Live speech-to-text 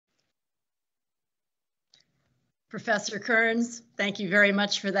Professor Kearns, thank you very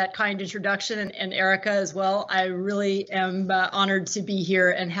much for that kind introduction, and Erica as well. I really am honored to be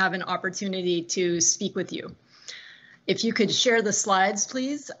here and have an opportunity to speak with you. If you could share the slides,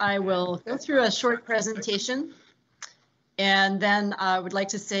 please, I will go through a short presentation, and then I would like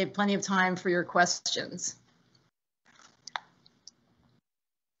to save plenty of time for your questions.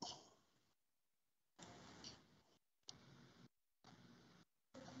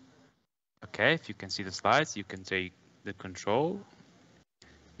 Okay, if you can see the slides, you can take the control.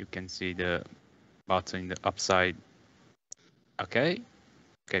 You can see the button, the upside. Okay,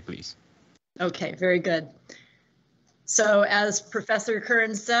 please. Okay, very good. So as Professor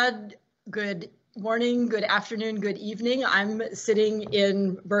Kearns said, good morning, good afternoon, good evening. I'm sitting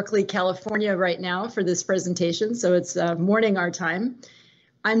in Berkeley, California right now for this presentation, so it's morning our time.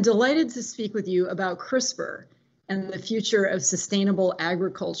 I'm delighted to speak with you about CRISPR and the future of sustainable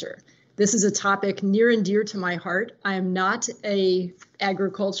agriculture. This is a topic near and dear to my heart. I am not an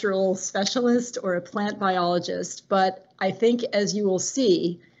agricultural specialist or a plant biologist, but I think, as you will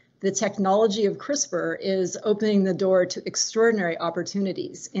see, the technology of CRISPR is opening the door to extraordinary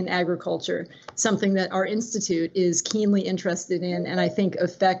opportunities in agriculture, something that our institute is keenly interested in and I think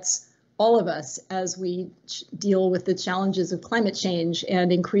affects all of us as we deal with the challenges of climate change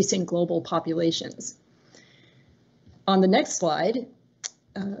and increasing global populations. On the next slide,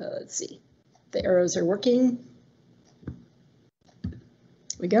 let's see, the arrows are working. There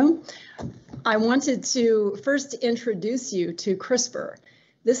we go. I wanted to first introduce you to CRISPR.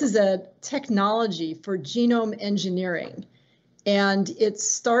 This is a technology for genome engineering, and it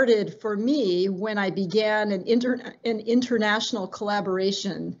started for me when I began an international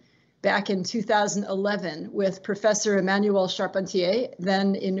collaboration back in 2011 with Professor Emmanuelle Charpentier,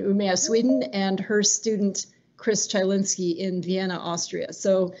 then in Umeå, Sweden, and her student Chris Chylinski in Vienna, Austria.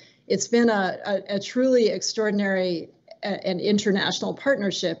 So it's been a truly extraordinary and international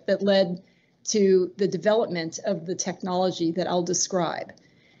partnership that led to the development of the technology that I'll describe.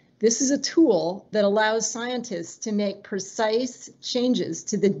 This is a tool that allows scientists to make precise changes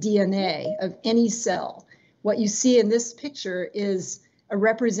to the DNA of any cell. What you see in this picture is a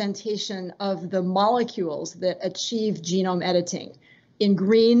representation of the molecules that achieve genome editing. In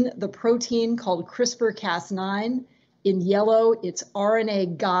green, the protein called CRISPR-Cas9. In yellow, it's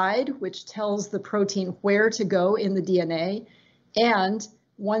RNA guide, which tells the protein where to go in the DNA. And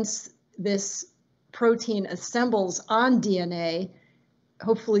once this protein assembles on DNA,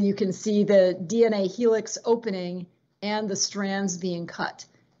 hopefully you can see the DNA helix opening and the strands being cut.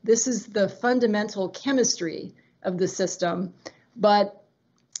 This is the fundamental chemistry of the system. But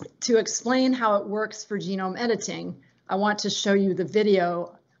to explain how it works for genome editing, I want to show you the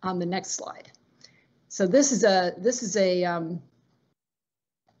video on the next slide. So this is a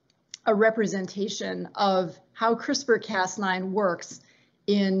representation of how CRISPR-Cas9 works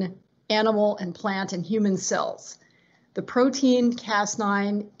in animal and plant and human cells. The protein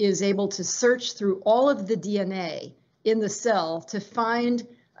Cas9 is able to search through all of the DNA in the cell to find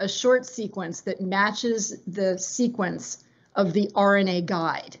a short sequence that matches the sequence of the RNA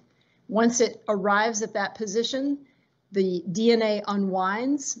guide. Once it arrives at that position, the DNA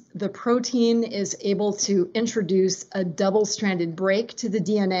unwinds, the protein is able to introduce a double-stranded break to the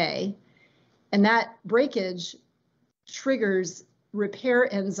DNA, and that breakage triggers repair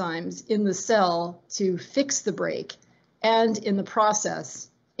enzymes in the cell to fix the break, and in the process,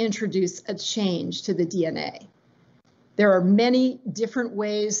 introduce a change to the DNA. There are many different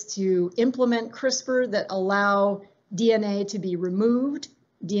ways to implement CRISPR that allow DNA to be removed,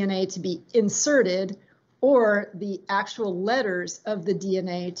 DNA to be inserted, or the actual letters of the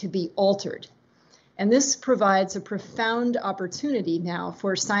DNA to be altered. And this provides a profound opportunity now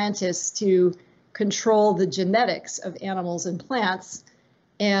for scientists to control the genetics of animals and plants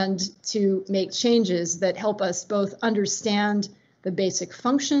and to make changes that help us both understand the basic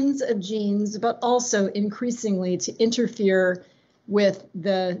functions of genes, but also increasingly to interfere with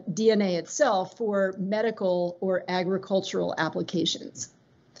the DNA itself for medical or agricultural applications.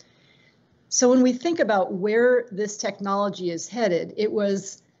 So when we think about where this technology is headed, it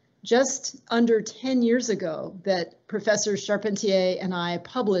was just under 10 years ago that Professor Charpentier and I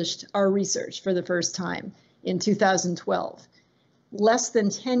published our research for the first time in 2012. Less than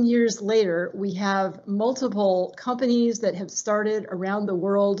 10 years later, we have multiple companies that have started around the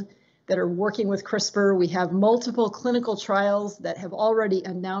world that are working with CRISPR. We have multiple clinical trials that have already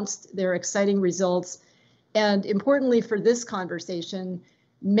announced their exciting results. And importantly for this conversation,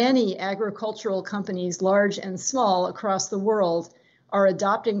 many agricultural companies, large and small across the world, are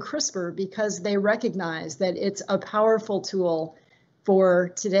adopting CRISPR because they recognize that it's a powerful tool for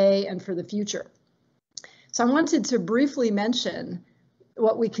today and for the future. So I wanted to briefly mention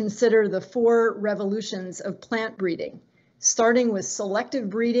what we consider the 4 revolutions of plant breeding, starting with selective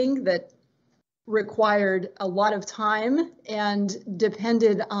breeding that required a lot of time and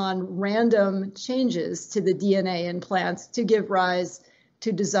depended on random changes to the DNA in plants to give rise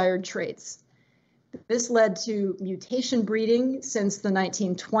to desired traits. This led to mutation breeding since the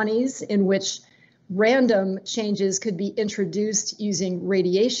 1920s, in which random changes could be introduced using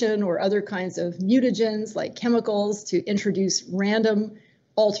radiation or other kinds of mutagens like chemicals to introduce random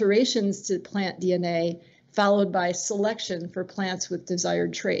alterations to plant DNA, followed by selection for plants with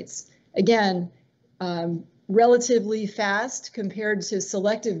desired traits. Again, relatively fast compared to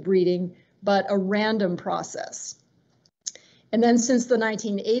selective breeding, but a random process. And then since the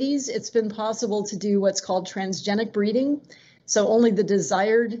 1980s, it's been possible to do what's called transgenic breeding. So only the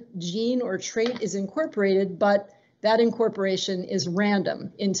desired gene or trait is incorporated, but that incorporation is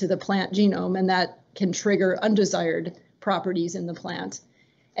random into the plant genome, and that can trigger undesired properties in the plant.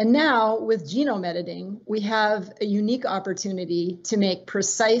 And now with genome editing, we have a unique opportunity to make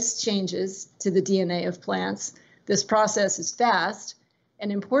precise changes to the DNA of plants. This process is fast, and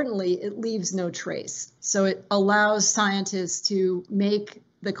importantly, it leaves no trace. So it allows scientists to make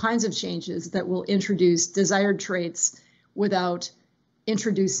the kinds of changes that will introduce desired traits without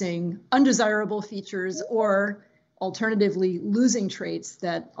introducing undesirable features or alternatively losing traits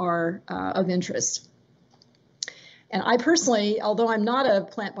that are of interest. And I personally, although I'm not a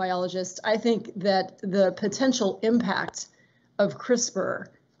plant biologist, I think that the potential impact of CRISPR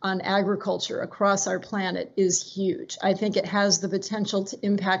on agriculture across our planet is huge. I think it has the potential to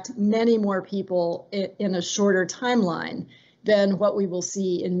impact many more people in a shorter timeline than what we will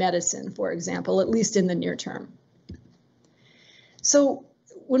see in medicine, for example, at least in the near term. So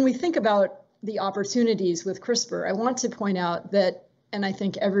when we think about the opportunities with CRISPR, I want to point out that, and I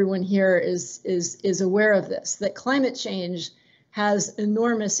think everyone here is aware of this, that climate change has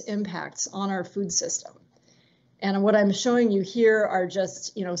enormous impacts on our food system. And what I'm showing you here are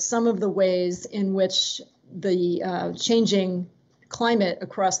just, some of the ways in which the changing climate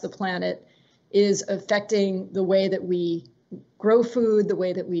across the planet is affecting the way that we grow food, the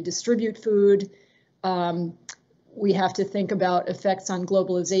way that we distribute food. We have to think about effects on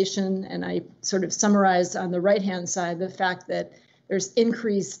globalization, and I sort of summarized on the right-hand side the fact that there's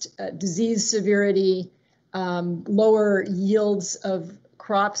increased disease severity, lower yields of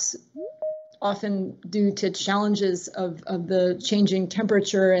crops, often due to challenges of the changing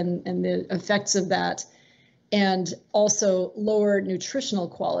temperature and the effects of that, and also lower nutritional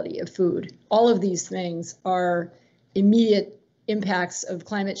quality of food. All of these things are immediate impacts of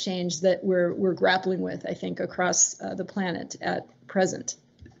climate change that we're grappling with, I think, across the planet at present.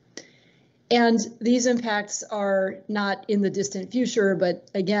 And these impacts are not in the distant future, but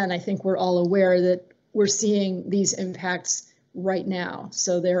again, I think we're all aware that we're seeing these impacts right now.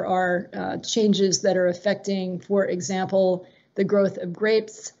 So there are changes that are affecting, for example, the growth of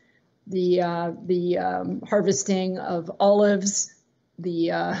grapes, the harvesting of olives,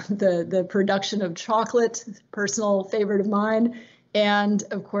 the production of chocolate, personal favorite of mine, and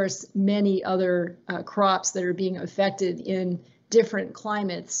of course, many other crops that are being affected in different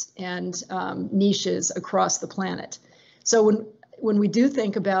climates and niches across the planet. So when we do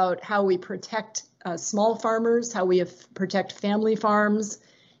think about how we protect small farmers, how we protect family farms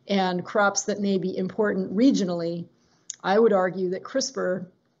and crops that may be important regionally, I would argue that CRISPR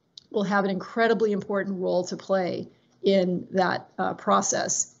will have an incredibly important role to play in that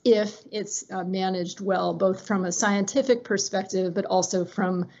process if it's managed well, both from a scientific perspective, but also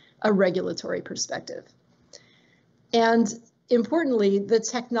from a regulatory perspective. And importantly, the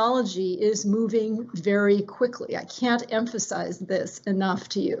technology is moving very quickly. I can't emphasize this enough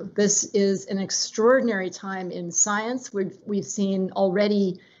to you. This is an extraordinary time in science. We've seen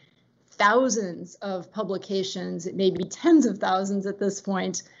already thousands of publications, maybe tens of thousands at this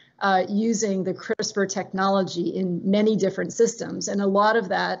point, using the CRISPR technology in many different systems. And a lot of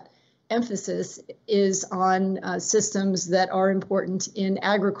that emphasis is on systems that are important in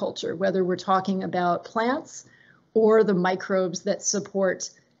agriculture, whether we're talking about plants or the microbes that support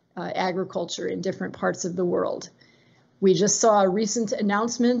agriculture in different parts of the world. We just saw a recent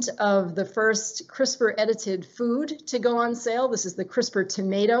announcement of the first CRISPR-edited food to go on sale. This is the CRISPR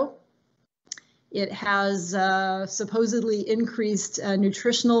tomato. It has supposedly increased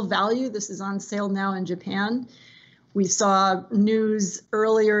nutritional value. This is on sale now in Japan. We saw news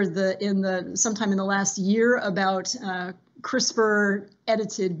earlier sometime in the last year about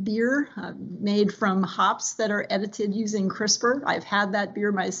CRISPR-edited beer made from hops that are edited using CRISPR. I've had that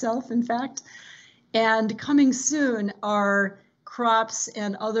beer myself, in fact. And coming soon are crops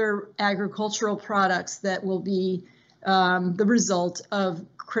and other agricultural products that will be the result of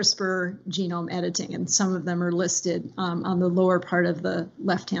CRISPR genome editing, and some of them are listed on the lower part of the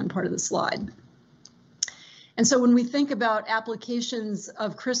left-hand part of the slide. And so when we think about applications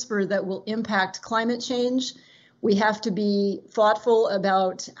of CRISPR that will impact climate change, we have to be thoughtful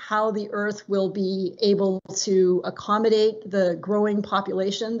about how the Earth will be able to accommodate the growing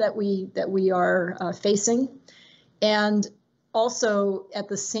population that we are facing, and also at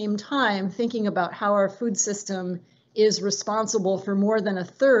the same time thinking about how our food system is responsible for more than a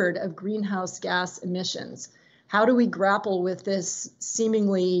third of greenhouse gas emissions. How do we grapple with this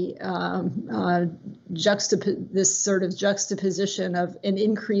seemingly this sort of juxtaposition of an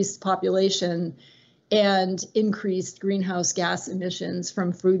increased population and increased greenhouse gas emissions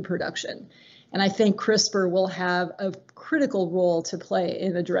from food production? And I think CRISPR will have a critical role to play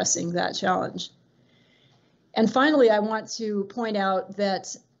in addressing that challenge. And finally, I want to point out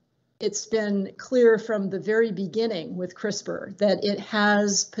that it's been clear from the very beginning with CRISPR that it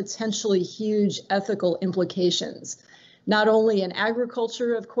has potentially huge ethical implications, not only in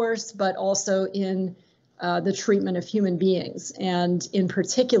agriculture, of course, but also in the treatment of human beings, and in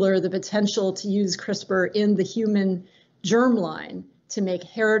particular, the potential to use CRISPR in the human germline to make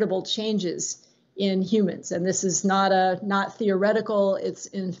heritable changes in humans. And this is not theoretical, it's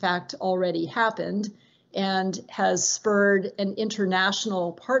in fact already happened, and has spurred an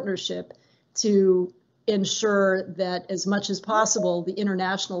international partnership to ensure that as much as possible, the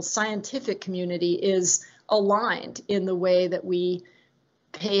international scientific community is aligned in the way that we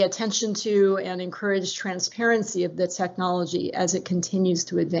pay attention to and encourage transparency of the technology as it continues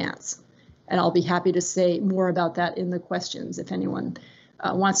to advance. And I'll be happy to say more about that in the questions if anyone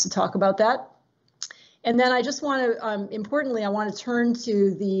wants to talk about that. And then I just want to, importantly, I want to turn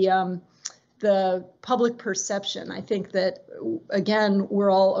to the public perception. I think that, again,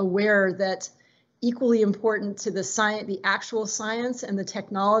 we're all aware that equally important to the actual science and the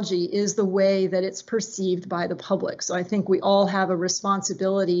technology is the way that it's perceived by the public. So I think we all have a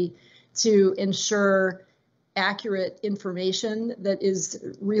responsibility to ensure accurate information that is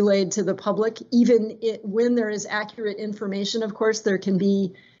relayed to the public. Even when there is accurate information, of course, there can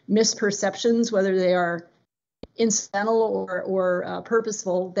be misperceptions, whether they are incidental or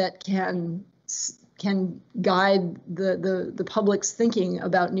purposeful, that can guide the public's thinking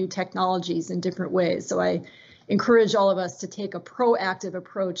about new technologies in different ways. So I encourage all of us to take a proactive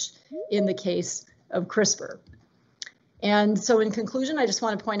approach in the case of CRISPR. And so in conclusion, I just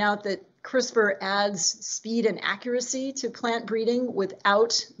want to point out that CRISPR adds speed and accuracy to plant breeding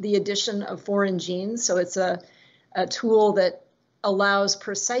without the addition of foreign genes. So it's a tool that allows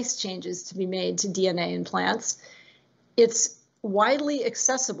precise changes to be made to DNA in plants. It's widely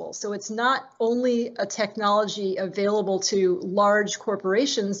accessible. So it's not only a technology available to large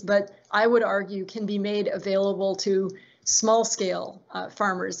corporations, but I would argue can be made available to small scale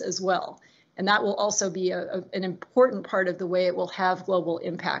farmers as well. And that will also be an important part of the way it will have global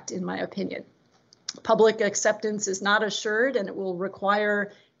impact, in my opinion. Public acceptance is not assured, and it will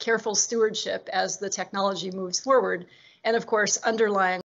require careful stewardship as the technology moves forward. And of course, underlying